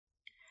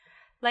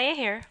Leah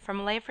here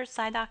from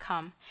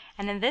leahforsci.com,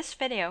 and in this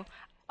video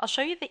I'll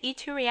show you the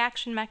E2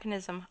 reaction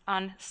mechanism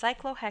on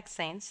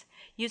cyclohexanes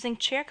using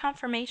chair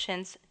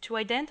conformations to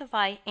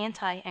identify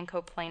anti and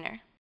coplanar.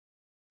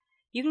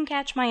 You can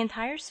catch my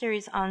entire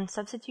series on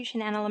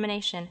substitution and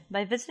elimination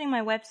by visiting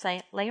my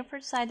website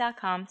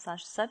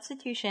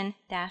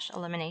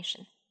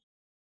leahforsci.com/substitution-elimination.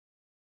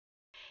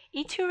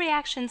 E2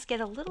 reactions get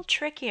a little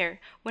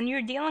trickier when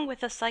you're dealing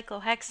with a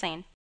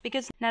cyclohexane,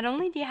 because not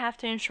only do you have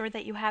to ensure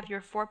that you have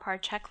your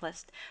 4-part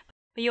checklist,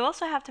 but you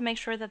also have to make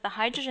sure that the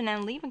hydrogen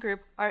and leaving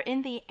group are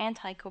in the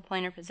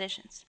anti-coplanar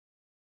positions.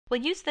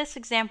 We'll use this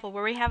example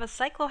where we have a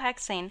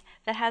cyclohexane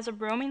that has a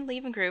bromine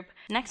leaving group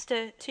next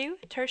to two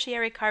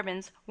tertiary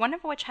carbons, one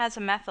of which has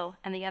a methyl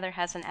and the other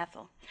has an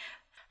ethyl.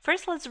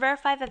 First, let's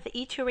verify that the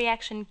E2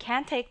 reaction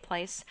can take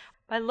place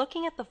by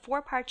looking at the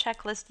 4-part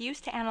checklist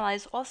used to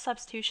analyze all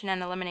substitution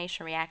and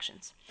elimination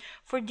reactions.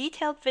 For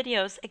detailed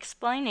videos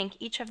explaining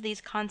each of these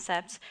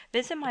concepts,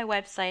 visit my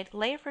website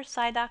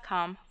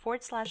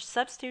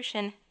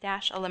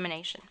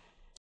leahforsci.com/substitution-elimination.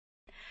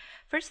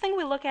 First thing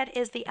we look at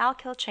is the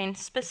alkyl chain,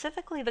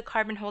 specifically the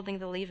carbon holding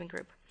the leaving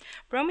group.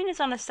 Bromine is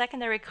on a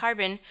secondary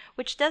carbon,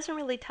 which doesn't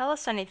really tell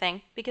us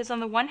anything because on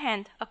the one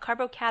hand, a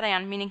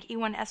carbocation, meaning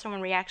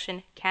E1-SO1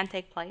 reaction, can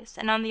take place,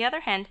 and on the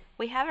other hand,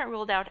 we haven't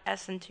ruled out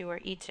SN2 or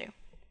E2.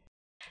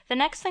 The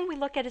next thing we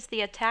look at is the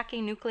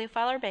attacking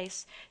nucleophile or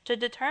base to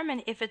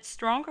determine if it's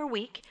strong or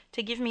weak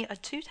to give me a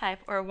 2-type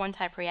or a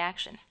 1-type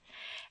reaction.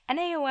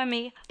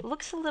 NaOMe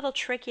looks a little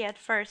tricky at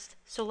first,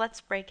 so let's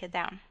break it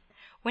down.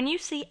 When you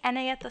see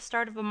Na at the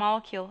start of a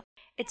molecule,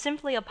 it's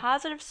simply a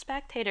positive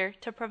spectator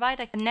to provide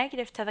a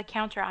negative to the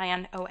counter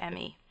ion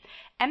OMe.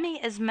 Me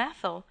is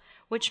methyl,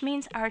 which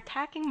means our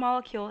attacking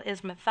molecule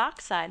is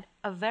methoxide,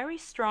 a very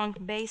strong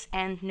base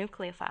and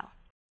nucleophile.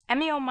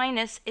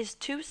 MEO- is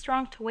too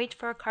strong to wait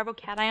for a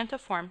carbocation to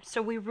form,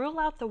 so we rule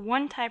out the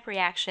 1-type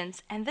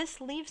reactions, and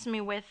this leaves me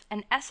with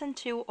an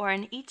SN2 or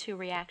an E2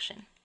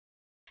 reaction.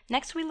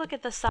 Next we look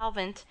at the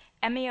solvent,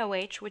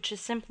 MEOH, which is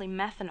simply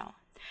methanol.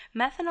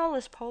 Methanol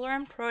is polar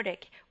and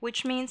protic,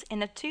 which means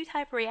in a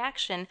 2-type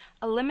reaction,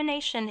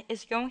 elimination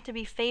is going to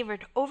be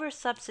favored over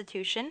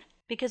substitution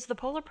because the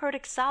polar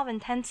protic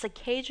solvent tends to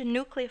cage a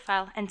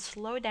nucleophile and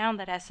slow down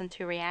that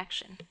SN2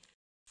 reaction.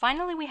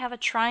 Finally, we have a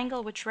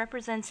triangle which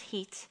represents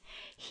heat.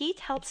 Heat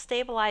helps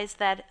stabilize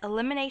that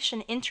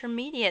elimination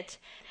intermediate,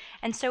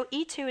 and so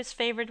E2 is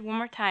favored one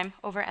more time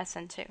over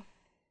SN2.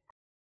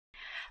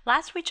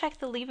 Last, we check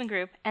the leaving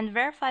group and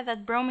verify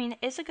that bromine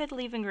is a good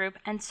leaving group,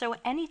 and so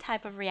any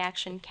type of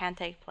reaction can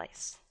take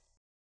place.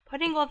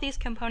 Putting all these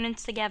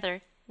components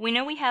together, we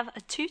know we have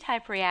a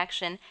 2-type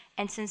reaction,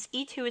 and since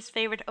E2 is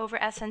favored over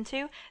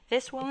SN2,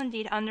 this will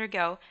indeed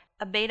undergo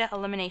a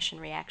beta-elimination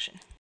reaction.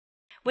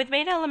 With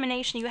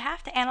beta-elimination, you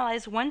have to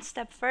analyze one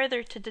step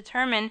further to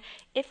determine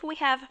if we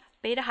have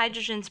beta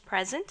hydrogens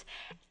present,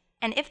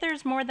 and if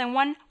there's more than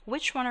one,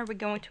 which one are we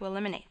going to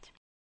eliminate?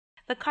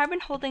 The carbon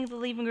holding the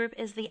leaving group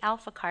is the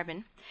alpha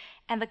carbon,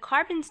 and the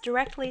carbons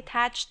directly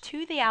attached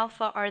to the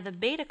alpha are the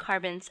beta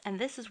carbons, and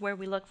this is where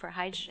we look for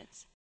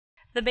hydrogens.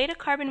 The beta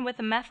carbon with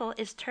a methyl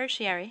is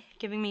tertiary,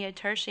 giving me a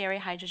tertiary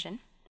hydrogen.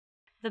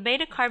 The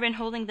beta carbon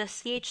holding the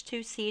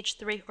CH2,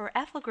 CH3 or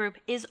ethyl group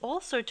is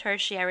also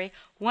tertiary,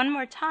 one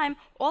more time,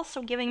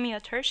 also giving me a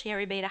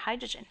tertiary beta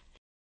hydrogen.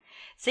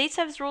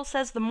 Zaitsev's rule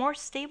says the more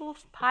stable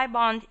pi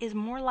bond is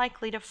more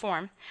likely to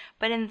form,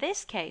 but in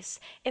this case,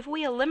 if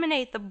we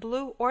eliminate the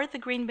blue or the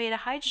green beta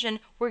hydrogen,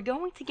 we're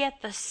going to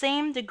get the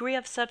same degree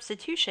of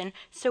substitution,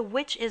 so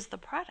which is the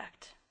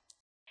product?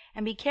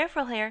 And be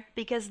careful here,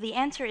 because the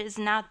answer is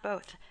not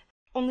both.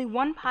 Only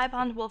one pi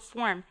bond will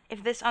form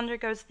if this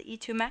undergoes the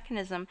E2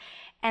 mechanism,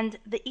 and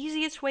the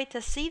easiest way to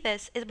see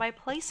this is by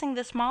placing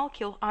this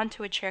molecule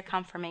onto a chair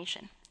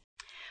conformation.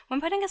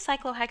 When putting a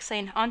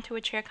cyclohexane onto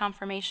a chair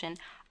conformation,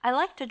 I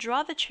like to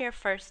draw the chair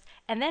first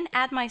and then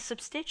add my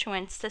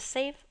substituents to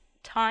save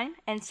time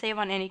and save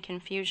on any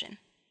confusion.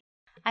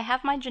 I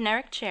have my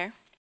generic chair.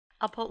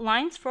 I'll put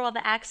lines for all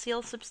the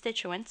axial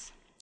substituents,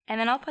 and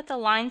then I'll put the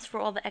lines for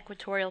all the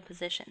equatorial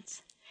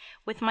positions.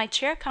 With my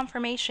chair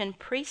conformation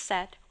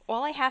preset,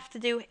 all I have to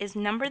do is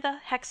number the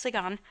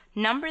hexagon,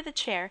 number the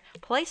chair,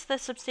 place the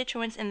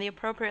substituents in the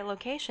appropriate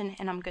location,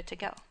 and I'm good to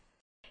go.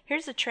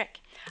 Here's a trick.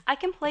 I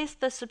can place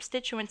the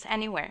substituents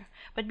anywhere,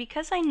 but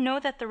because I know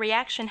that the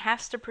reaction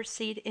has to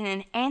proceed in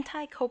an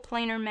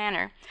anti-coplanar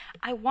manner,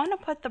 I want to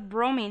put the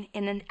bromine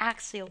in an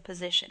axial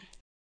position.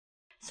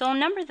 So I'll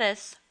number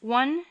this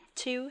 1,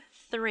 2,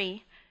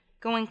 3,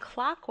 going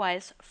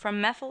clockwise from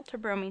methyl to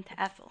bromine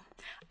to ethyl.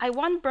 I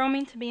want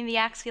bromine to be in the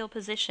axial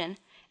position,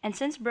 and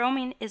since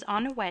bromine is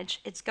on a wedge,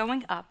 it's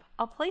going up.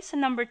 I'll place a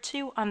number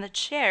 2 on the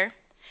chair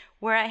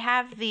where I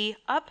have the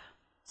up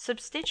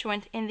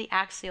substituent in the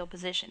axial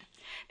position.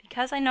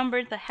 Because I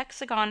numbered the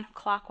hexagon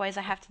clockwise,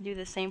 I have to do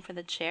the same for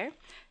the chair.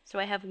 So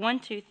I have 1,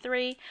 2,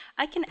 3.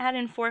 I can add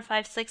in 4,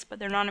 5, 6, but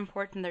they're not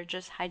important, they're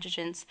just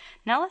hydrogens.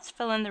 Now let's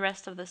fill in the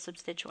rest of the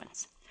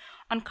substituents.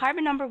 On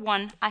carbon number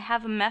 1, I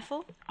have a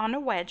methyl on a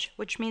wedge,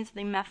 which means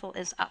the methyl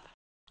is up.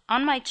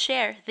 On my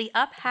chair, the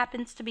up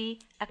happens to be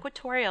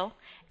equatorial,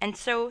 and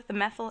so the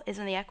methyl is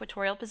in the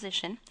equatorial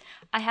position.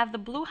 I have the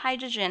blue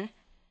hydrogen,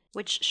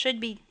 which should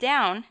be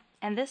down,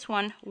 and this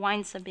one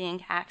winds up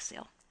being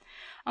axial.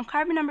 On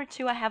carbon number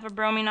 2, I have a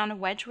bromine on a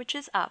wedge, which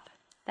is up.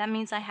 That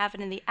means I have it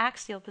in the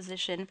axial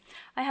position.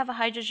 I have a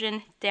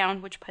hydrogen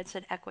down, which puts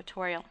it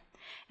equatorial.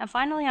 And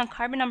finally, on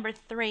carbon number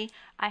 3,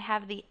 I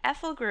have the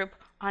ethyl group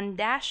on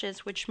dashes,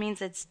 which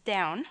means it's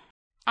down.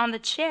 On the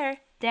chair,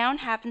 down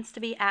happens to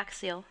be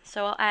axial,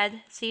 so I'll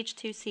add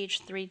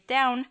CH2CH3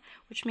 down,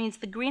 which means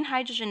the green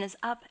hydrogen is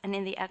up and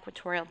in the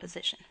equatorial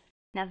position.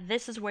 Now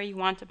this is where you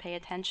want to pay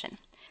attention.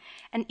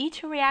 An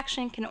E2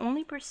 reaction can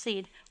only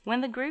proceed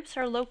when the groups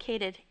are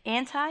located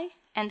anti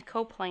and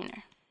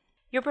coplanar.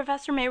 Your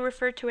professor may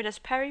refer to it as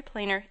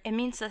periplanar. It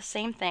means the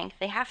same thing.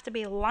 They have to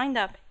be lined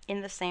up in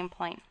the same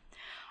plane.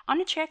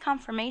 On a chair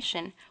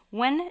conformation,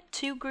 when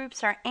two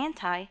groups are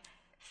anti,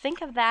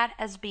 think of that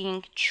as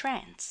being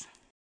trans.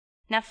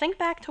 Now think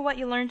back to what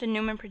you learned in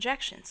Newman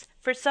projections.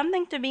 For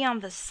something to be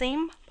on the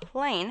same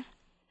plane,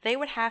 they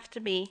would have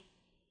to be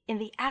in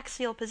the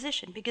axial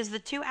position because the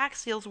two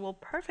axials will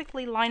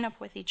perfectly line up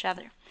with each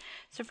other.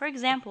 So for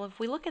example, if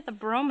we look at the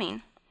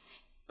bromine,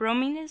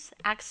 bromine is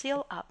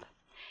axial up.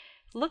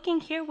 Looking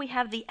here, we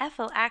have the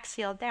ethyl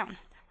axial down.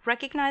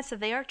 Recognize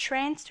that they are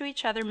trans to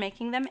each other,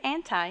 making them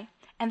anti,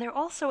 and they're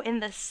also in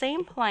the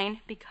same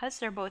plane because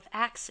they're both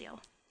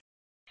axial.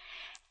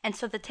 And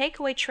so the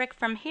takeaway trick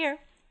from here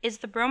is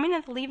the bromine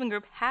and the leaving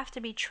group have to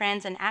be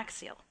trans and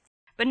axial.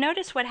 But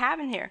notice what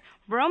happened here.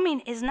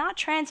 Bromine is not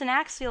trans and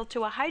axial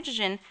to a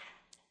hydrogen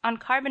on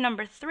carbon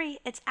number 3.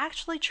 It's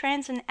actually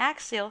trans and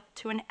axial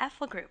to an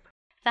ethyl group.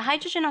 The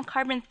hydrogen on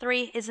carbon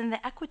 3 is in the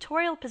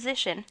equatorial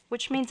position,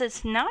 which means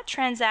it's not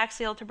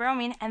transaxial to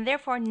bromine and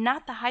therefore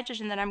not the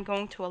hydrogen that I'm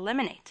going to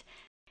eliminate.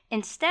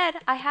 Instead,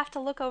 I have to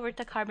look over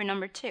to carbon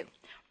number 2.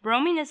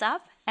 Bromine is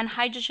up and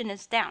hydrogen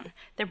is down.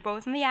 They're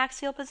both in the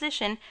axial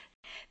position.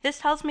 This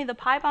tells me the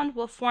pi bond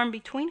will form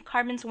between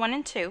carbons 1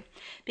 and 2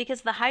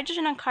 because the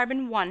hydrogen on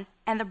carbon 1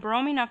 and the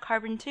bromine on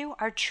carbon 2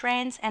 are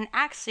trans and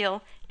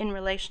axial in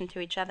relation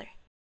to each other.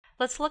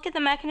 Let's look at the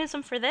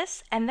mechanism for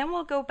this, and then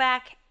we'll go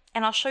back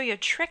and I'll show you a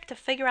trick to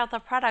figure out the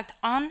product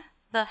on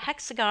the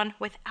hexagon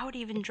without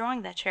even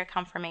drawing that chair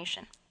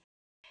conformation.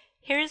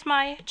 Here's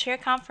my chair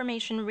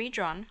conformation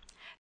redrawn.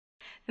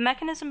 The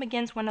mechanism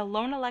begins when a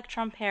lone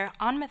electron pair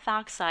on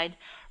methoxide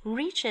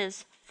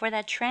reaches for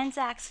that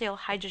transaxial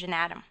hydrogen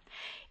atom.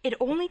 It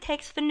only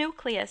takes the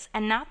nucleus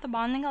and not the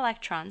bonding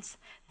electrons.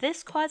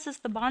 This causes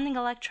the bonding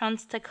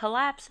electrons to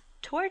collapse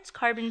towards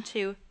carbon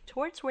 2,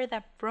 towards where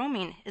that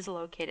bromine is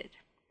located.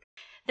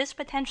 This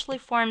potentially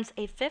forms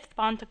a fifth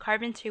bond to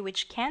carbon 2,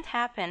 which can't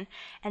happen,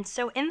 and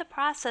so in the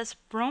process,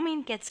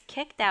 bromine gets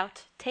kicked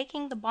out,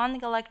 taking the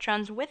bonding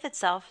electrons with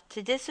itself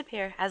to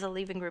disappear as a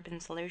leaving group in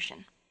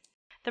solution.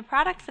 The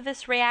product for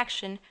this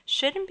reaction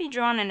shouldn't be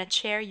drawn in a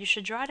chair, you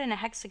should draw it in a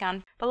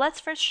hexagon, but let's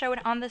first show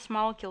it on this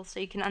molecule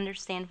so you can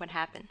understand what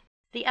happened.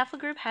 The ethyl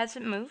group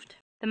hasn't moved,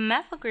 the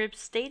methyl group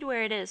stayed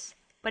where it is,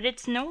 but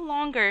it's no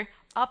longer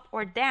up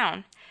or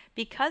down.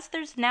 Because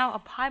there's now a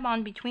pi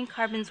bond between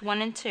carbons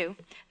 1 and 2,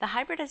 the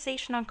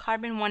hybridization on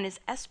carbon 1 is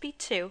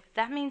sp2,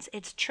 that means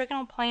it's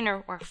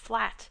trigonoplanar or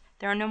flat.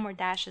 There are no more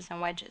dashes and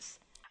wedges.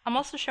 I'm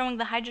also showing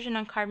the hydrogen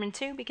on carbon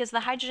 2 because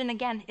the hydrogen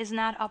again is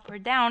not up or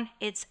down,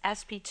 it's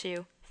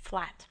sp2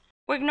 flat.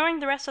 We're ignoring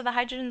the rest of the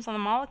hydrogens on the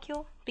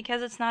molecule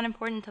because it's not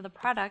important to the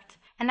product,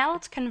 and now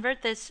let's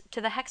convert this to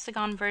the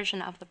hexagon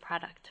version of the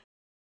product.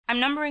 I'm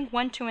numbering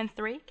 1, 2, and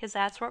 3 because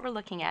that's what we're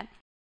looking at.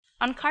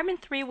 On carbon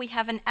 3 we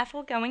have an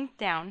ethyl going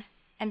down,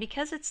 and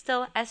because it's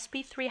still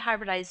sp3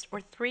 hybridized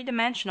or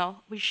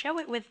three-dimensional, we show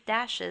it with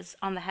dashes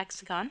on the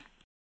hexagon.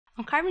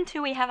 On carbon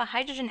 2 we have a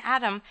hydrogen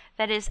atom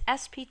that is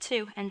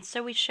sp2, and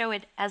so we show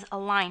it as a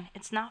line.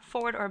 It's not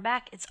forward or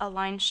back, it's a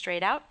line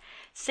straight out.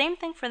 Same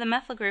thing for the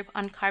methyl group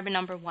on carbon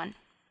number 1.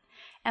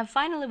 And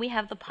finally we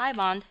have the pi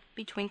bond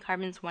between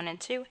carbons 1 and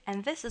 2,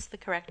 and this is the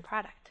correct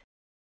product.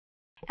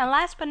 And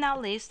last but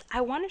not least,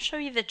 I want to show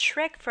you the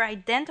trick for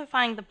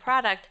identifying the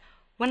product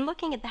when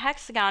looking at the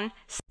hexagon,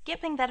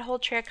 skipping that whole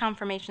chair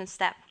conformation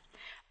step.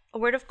 A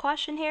word of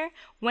caution here,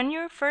 when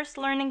you're first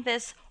learning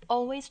this,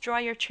 always draw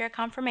your chair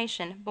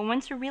conformation, but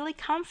once you're really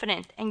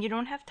confident and you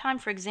don't have time,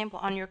 for example,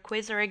 on your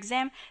quiz or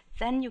exam,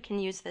 then you can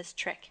use this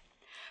trick.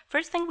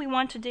 First thing we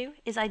want to do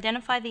is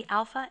identify the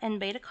alpha and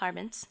beta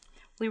carbons.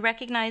 We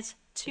recognize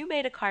 2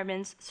 beta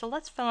carbons, so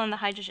let's fill in the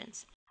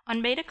hydrogens.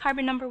 On beta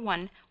carbon number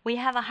 1, we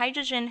have a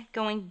hydrogen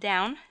going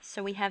down,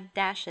 so we have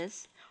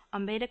dashes.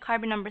 On beta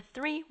carbon number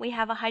 3, we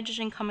have a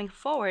hydrogen coming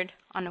forward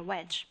on a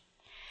wedge.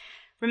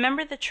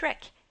 Remember the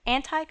trick.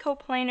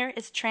 Anti-coplanar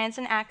is trans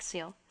and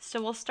axial,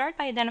 so we'll start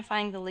by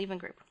identifying the leaving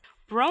group.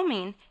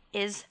 Bromine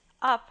is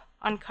up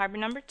on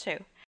carbon number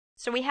 2,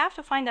 so we have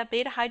to find that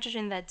beta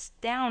hydrogen that's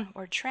down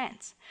or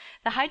trans.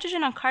 The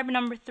hydrogen on carbon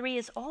number 3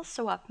 is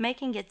also up,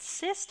 making it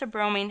cis to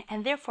bromine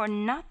and therefore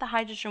not the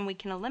hydrogen we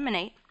can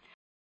eliminate.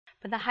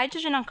 but the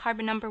hydrogen on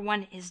carbon number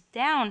 1 is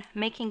down,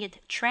 making it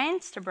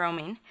trans to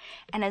bromine,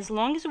 and as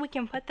long as we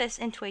can put this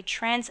into a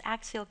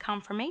trans-axial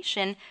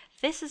conformation,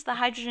 this is the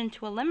hydrogen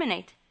to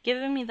eliminate,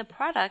 giving me the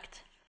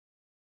product.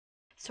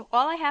 So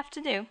all I have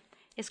to do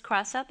is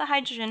cross out the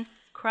hydrogen,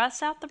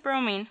 cross out the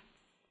bromine,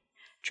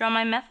 draw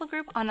my methyl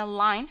group on a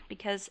line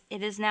because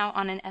it is now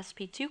on an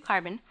sp2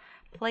 carbon,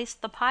 place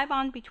the pi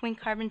bond between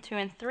carbon 2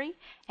 and 3,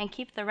 and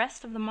keep the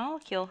rest of the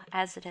molecule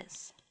as it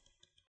is.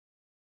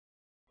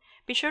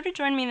 Be sure to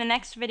join me in the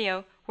next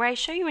video where I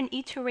show you an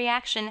E2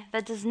 reaction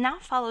that does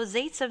not follow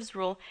Zaitsev's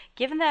rule,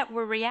 given that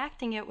we're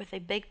reacting it with a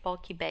big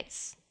bulky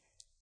base.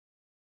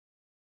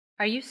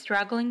 Are you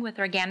struggling with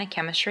organic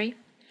chemistry?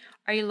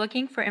 Are you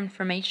looking for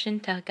information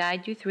to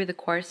guide you through the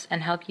course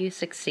and help you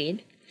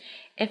succeed?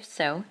 If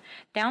so,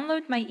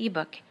 download my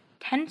ebook,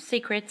 10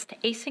 Secrets to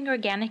Acing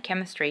Organic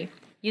Chemistry,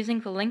 using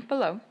the link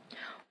below,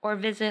 or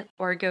visit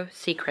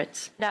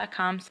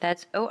orgosecrets.com,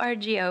 that's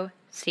ORGO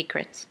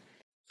secrets.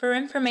 For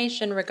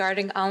information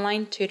regarding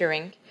online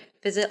tutoring,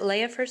 visit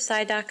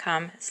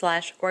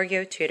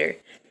leahforsci.com/orgotutor,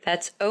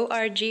 that's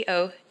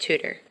ORGO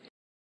tutor.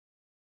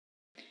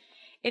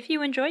 If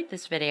you enjoyed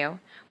this video,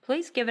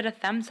 please give it a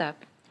thumbs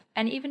up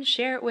and even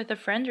share it with a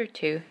friend or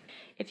two.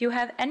 If you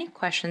have any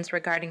questions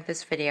regarding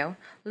this video,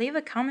 leave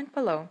a comment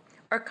below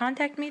or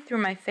contact me through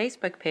my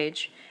Facebook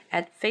page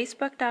at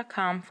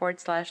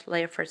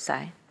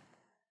facebook.com/leahforsci.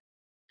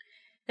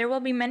 There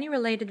will be many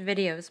related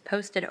videos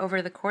posted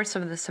over the course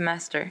of the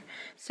semester,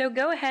 so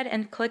go ahead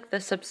and click the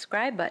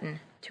subscribe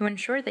button to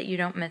ensure that you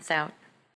don't miss out.